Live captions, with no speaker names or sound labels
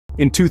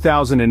In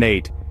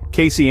 2008,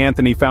 Casey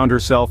Anthony found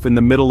herself in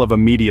the middle of a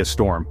media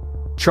storm,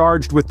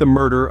 charged with the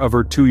murder of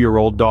her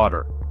 2-year-old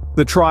daughter.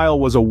 The trial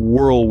was a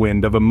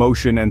whirlwind of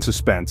emotion and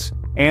suspense.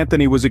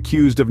 Anthony was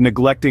accused of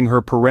neglecting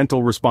her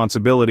parental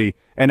responsibility,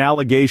 an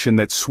allegation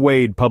that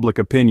swayed public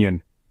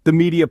opinion. The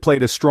media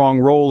played a strong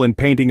role in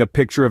painting a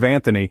picture of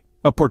Anthony,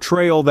 a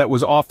portrayal that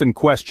was often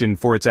questioned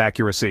for its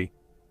accuracy.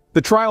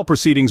 The trial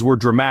proceedings were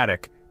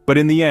dramatic, but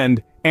in the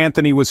end,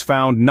 Anthony was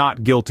found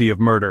not guilty of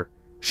murder.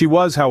 She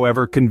was,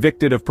 however,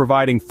 convicted of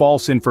providing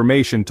false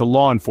information to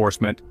law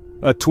enforcement,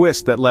 a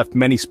twist that left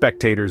many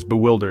spectators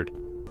bewildered.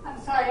 I'm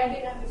sorry, I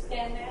didn't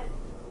understand that.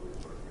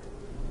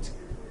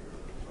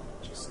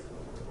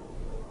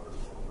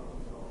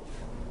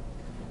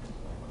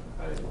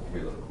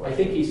 I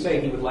think he's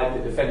saying he would like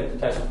the defendant to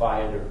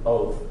testify under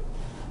oath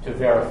to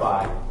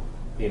verify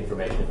the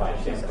information, if I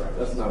understand correctly.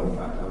 That's not what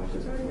I was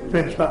just...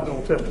 Defendant's not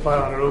going to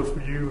testify under oath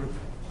for you.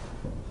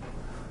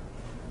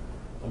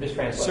 Ms.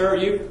 Franklin. Sir,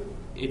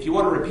 if you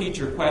want to repeat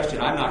your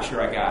question, I'm not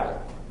sure I got it.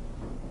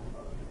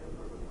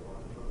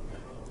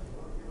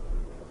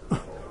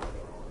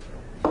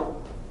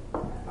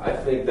 I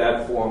think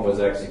that form was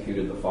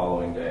executed the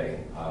following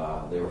day.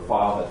 They were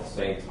filed at the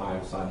same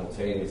time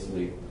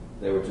simultaneously.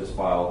 They were just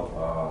filed,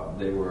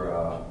 it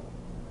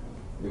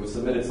was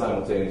submitted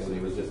simultaneously.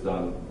 It was just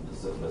done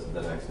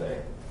the next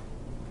day.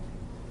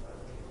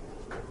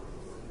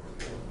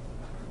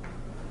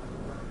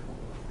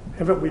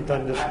 Haven't we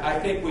done this? I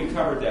think we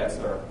covered that,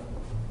 sir.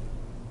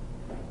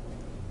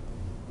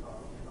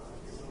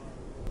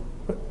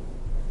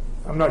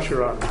 I'm not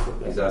sure I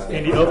understood He's that. asking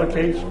Any for other that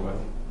case?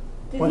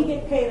 Did he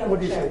get paid on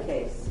What the did you check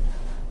say? case?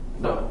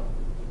 No.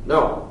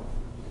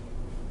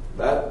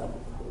 That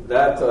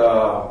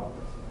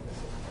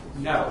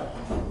No.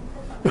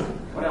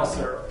 What else,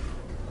 sir?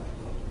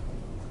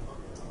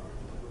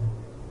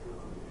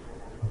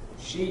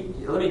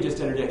 Let me just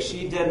interject.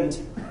 She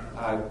didn't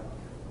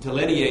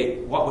delineate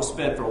what was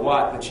spent for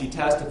what, but she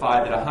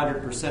testified that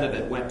 100% of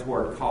it went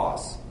toward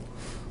costs.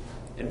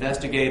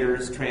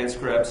 Investigators,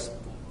 transcripts,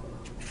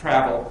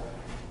 travel.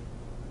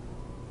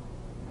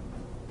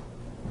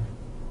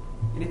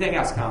 Anything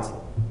else,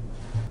 counsel?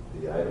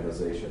 the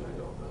itemization, I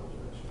don't know,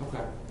 Judge.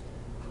 Okay.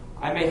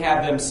 I may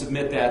have them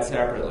submit that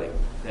separately.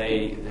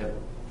 They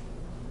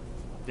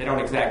don't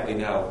exactly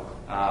know.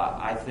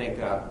 I think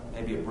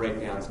maybe a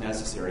breakdown is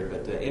necessary.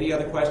 But any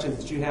other questions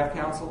that you have,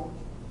 counsel?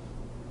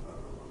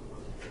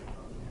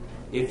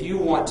 If you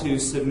want to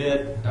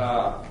submit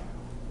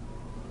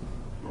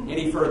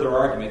any further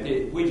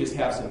argument, we just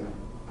have some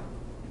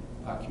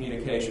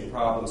communication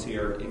problems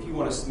here. If you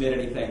want to submit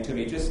anything to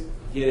me, just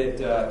get it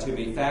to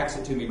me, fax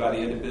it to me by the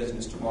end of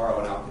business tomorrow,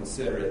 and I'll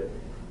consider it.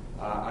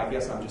 I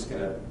guess I'm just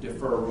going to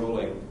defer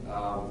ruling.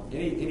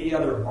 Any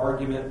other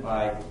argument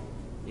by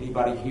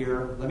anybody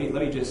here? Let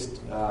me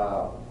just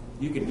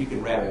you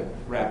can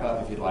wrap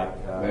up if you'd like.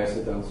 May I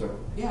sit down, sir?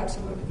 Yeah,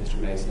 absolutely, Mr.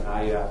 Mason.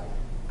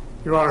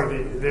 Your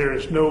Honor, there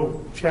is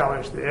no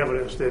challenge to the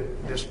evidence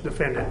that this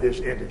defendant is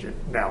indigent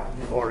now,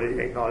 or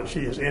acknowledged she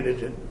is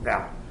indigent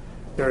now.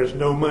 There is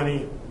no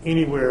money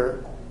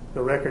anywhere,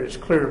 the record is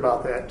clear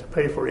about that, to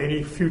pay for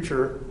any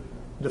future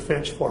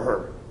defense for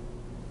her.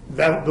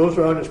 Those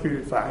are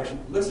undisputed facts.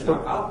 Listen,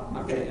 I'm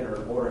going to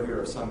enter an order here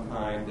of some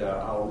kind.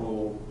 I'll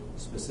rule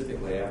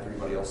specifically after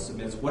everybody else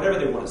submits, whatever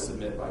they want to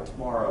submit by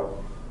tomorrow.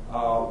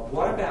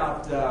 What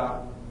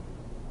about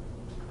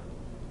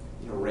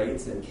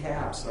rates and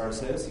caps are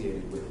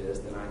associated with this?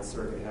 The Ninth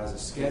Circuit has a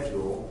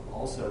schedule,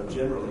 also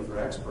generally for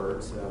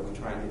experts. We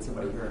try and get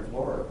somebody here in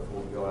Florida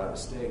before we go out of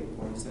state.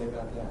 What do you say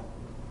about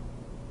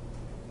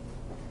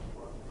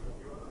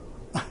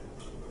that?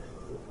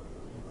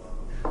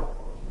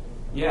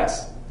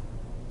 Yes.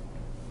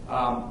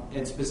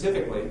 And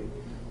specifically,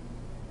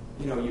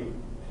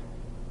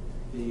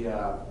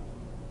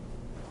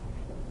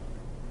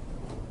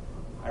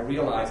 I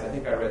realize, I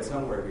think I read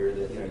somewhere here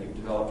that you've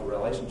developed a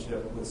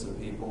relationship with some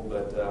people,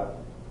 but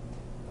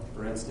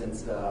for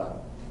instance,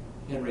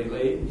 Henry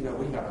Lee,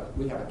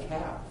 we have a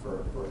cap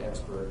for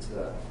experts.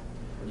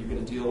 Are you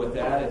going to deal with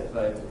that if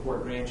the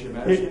court grants you a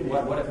motion?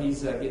 What if he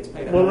gets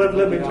paid? Well,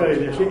 let me tell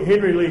you this.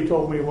 Henry Lee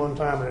told me one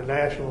time at a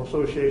National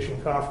Association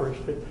conference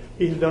that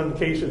he's done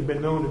cases,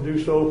 been known to do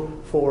so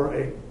for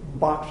a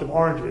box of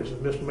oranges.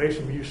 And Mr.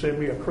 Mason, will you send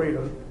me a crate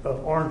of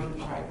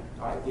oranges? All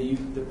right.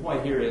 The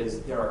point here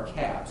is there are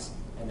caps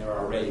and there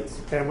are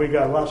rates. And we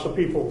got lots of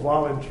people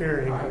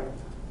volunteering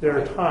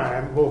their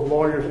time, both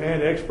lawyers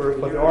and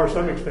experts, but there are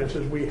some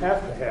expenses we have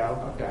to have.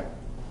 Okay.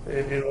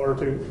 In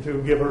order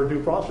to give her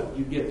due process.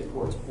 You get the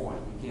court's point.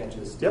 You can't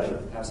just Yes,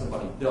 have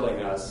somebody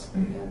billing us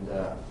and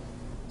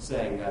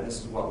saying this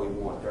is what we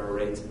want. There are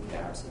rates and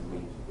caps.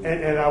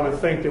 And I would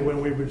think that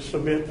when we would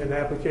submit an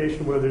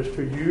application, whether it's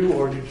to you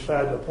or you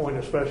decide to appoint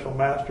a special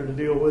master to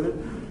deal with it,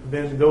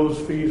 then those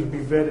fees would be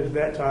vetted at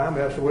that time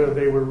as to whether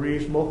they were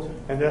reasonable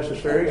and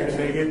necessary, and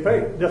they get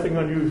paid. Nothing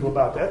unusual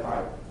about that. All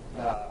right.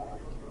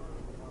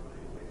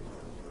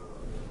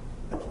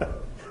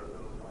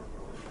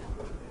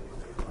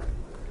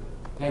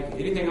 Thank you.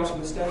 Anything else from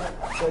the staff?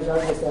 Judge, I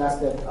would just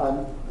ask that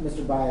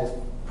Mr. Baez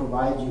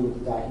provide you with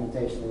the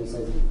documentation that he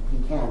says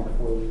he can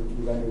before you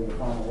render your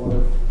final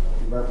order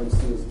in reference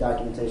to his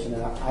documentation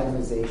and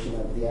itemization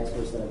of the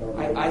experts that have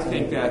already... I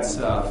think that's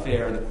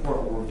fair. The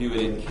court will review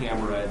it in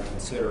camera and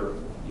consider,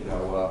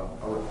 a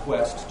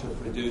request to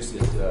produce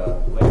it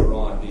later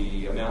on.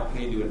 The amount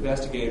paid to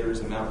investigators,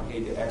 amount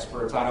paid to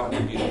experts, I don't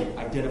need you to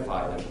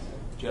identify them.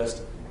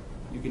 Just,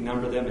 you can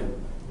number them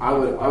and... I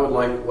would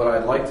like, what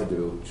I'd like to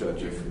do,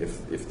 Judge,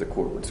 if the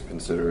court would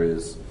consider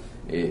is,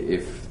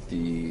 if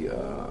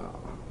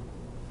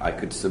I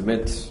could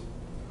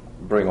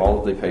bring all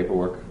of the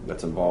paperwork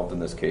that's involved in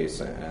this case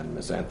and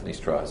Ms. Anthony's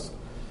trust,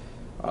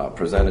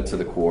 present it to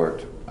the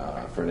court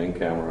for an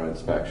in-camera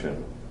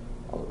inspection.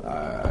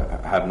 I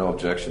have no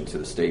objection to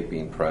the state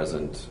being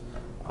present.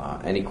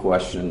 Any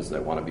questions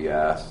that want to be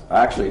asked?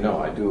 Actually, no,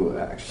 I do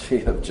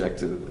actually object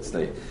to the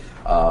state.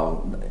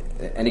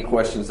 Any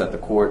questions that the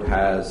court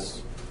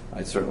has,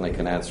 I certainly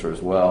can answer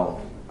as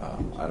well.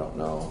 I don't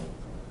know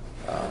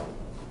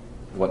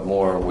what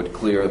more would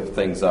clear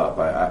things up.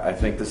 I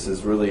think this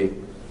is really,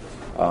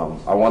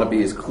 I want to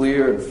be as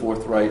clear and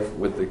forthright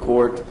with the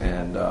court,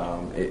 and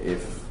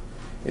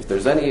if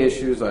there's any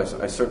issues,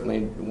 I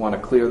certainly want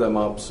to clear them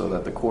up so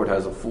that the court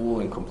has a full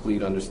and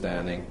complete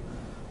understanding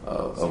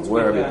of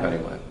where every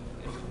penny went.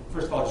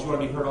 First of all, do you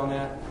want to be heard on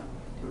that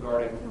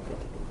regarding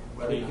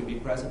whether you can be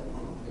present?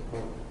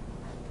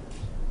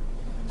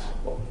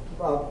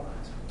 Well,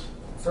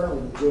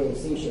 certainly the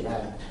JAC should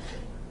have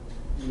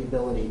the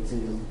ability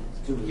to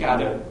yeah,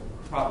 the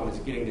problem is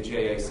getting the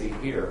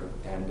JAC here,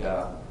 and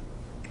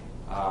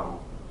I'll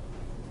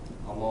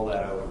mull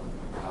that over.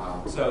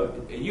 So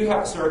you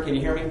have, sir, can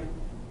you hear me?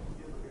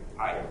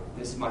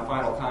 This is my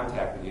final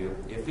contact with you.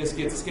 If this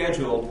gets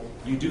scheduled,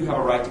 you do have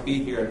a right to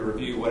be here and to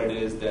review what it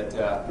is that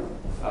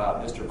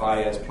Mr.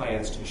 Baez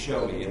plans to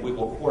show me, and we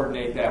will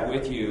coordinate that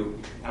with you.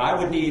 And I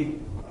would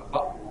need,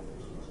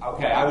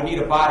 I would need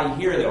a body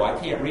here, though. I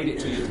can't read it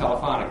to you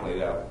telephonically,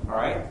 though. All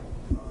right?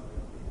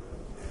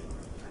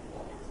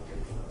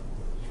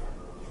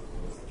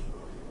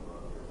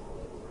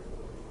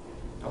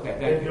 Okay,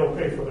 thank And you. he'll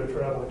pay for their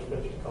travel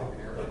expenses.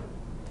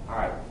 All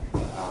right.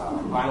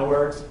 Final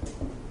words?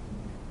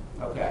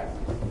 Okay.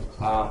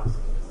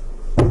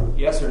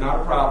 Yes, sir, not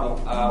a problem.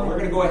 We're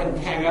going to go ahead and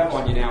hang up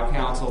on you now,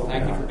 counsel.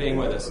 Thank you for being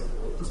with us.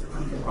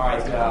 All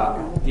right.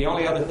 The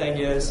only other thing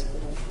is,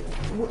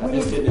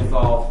 this didn't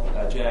involve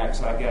Jack,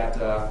 so I got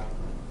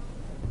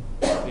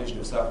mention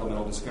of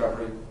supplemental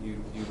discovery.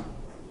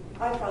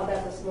 I filed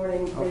that this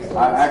morning based Okay.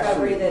 on the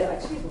discovery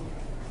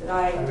that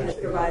I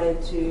had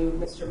provided to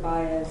Mr.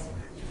 Baez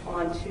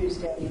on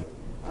Tuesday.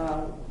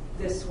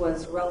 This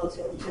was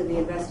relative to the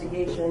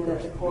investigation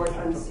that the court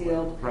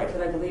unsealed, right,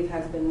 that I believe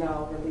has been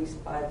now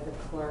released by the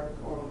clerk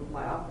or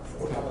my office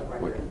as a public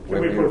record.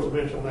 Can we put some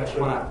mention on that?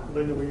 Why not?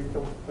 Linda, will you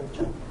come? Thank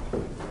you.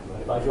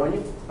 If I join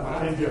you?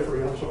 And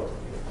Jeffrey, I'm sorry.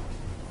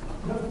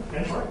 No,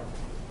 that's right.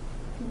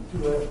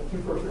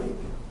 Two first names.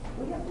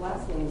 We have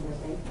last names,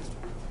 I think.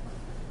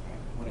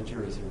 When a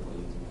jury's here,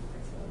 please.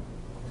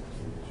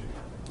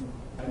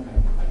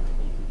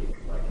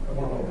 I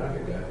want to know how you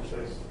got to say.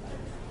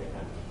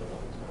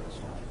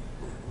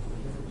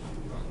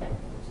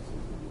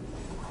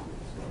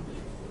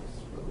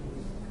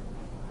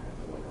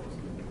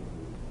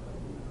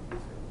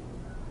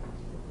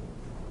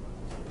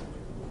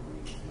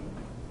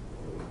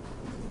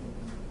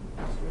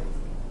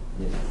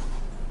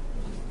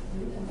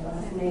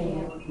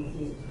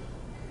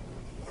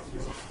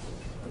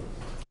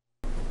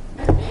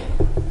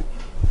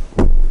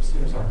 As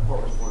soon as our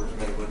court reporter is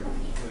ready, we're going to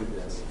conclude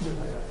this.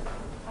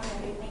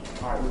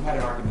 All right, we've had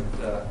an argument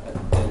at the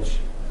bench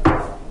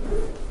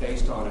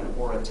based on an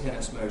Ora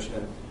tennis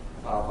motion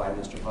filed by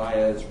Mr.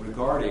 Baez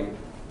regarding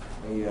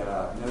a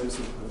notice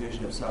of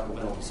provision of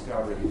supplemental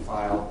discovery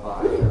filed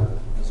by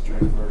Ms.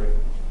 Drinkberg.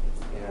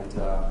 And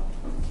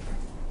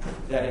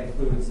that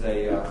includes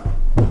a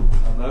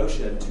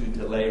motion to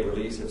delay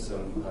release of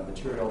some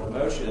material. The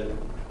motion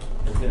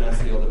has been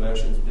unsealed. The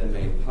motion has been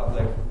made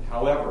public.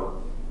 However,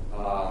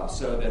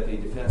 so that the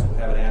defense will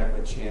have an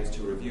adequate chance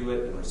to review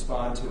it and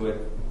respond to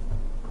it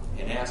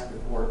and ask the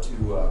court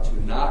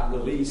to not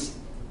release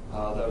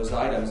those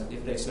items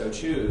if they so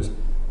choose,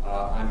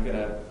 I'm going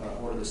to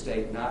order the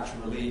state not to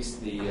release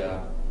the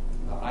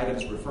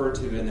items referred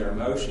to in their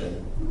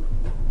motion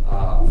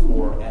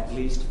for at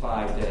least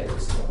 5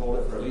 days. So hold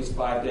it for at least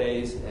 5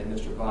 days, and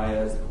Mr.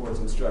 Baez, the court's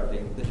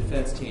instructing the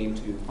defense team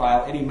to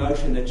file any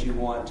motion that you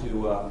want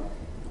to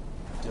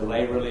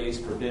delay release,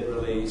 forbid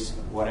release,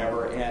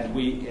 whatever. And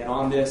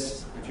on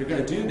this, if you're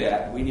going to do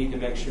that, we need to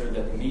make sure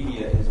that the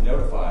media is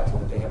notified so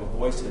that they have a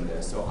voice in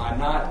this. So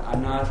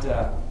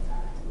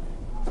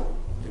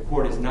the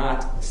court is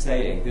not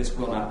saying this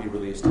will not be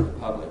released to the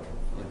public.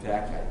 In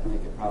fact, I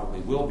think it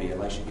probably will be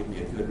unless you give me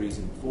a good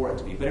reason for it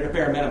to be. But at a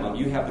bare minimum,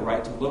 you have the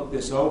right to look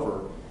this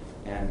over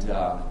and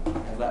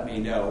let me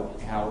know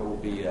how it will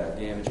be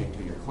damaging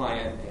to your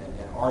client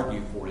and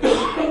argue for it.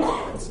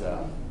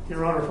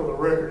 Your Honor, for the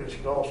record, it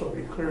should also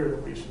be clear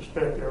that we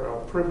suspect there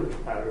are privilege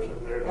matters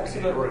in there that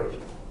need to be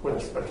raised. whether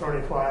it's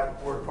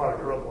attorney-client, work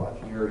product, or otherwise.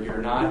 You're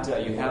not.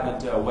 You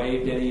haven't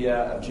waived any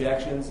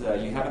objections.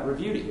 You haven't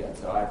reviewed it yet.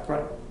 So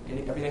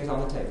everything's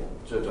on the table.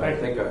 Judge, I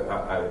think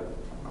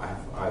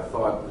I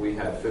thought we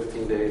had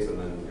 15 days, and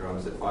then Your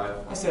Honor said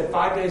 5. I said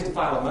 5 days to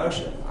file a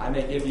motion. I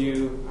may give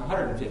you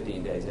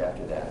 115 days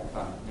after that if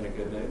I'm in a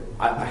good mood.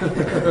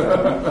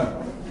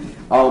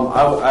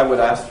 I would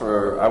ask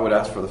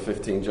for the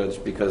 15,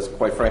 Judge, because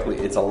quite frankly,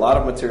 it's a lot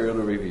of material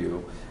to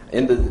review.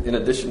 In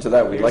addition to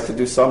that, we'd like to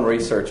do some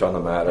research on the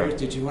matter.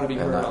 Did you want to be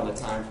heard on the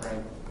time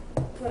frame?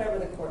 Whatever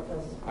the court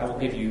feels. I will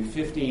give you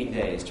 15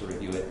 days to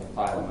review it and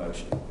file a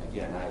motion.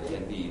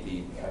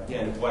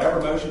 Again,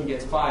 whatever motion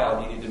gets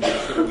filed, you need to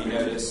make sure we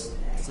notice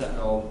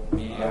Sentinel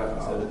Media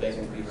so that they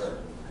can be heard.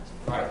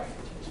 All right,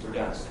 we're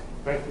done.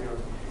 Thank you.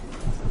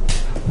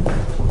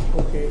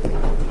 Okay.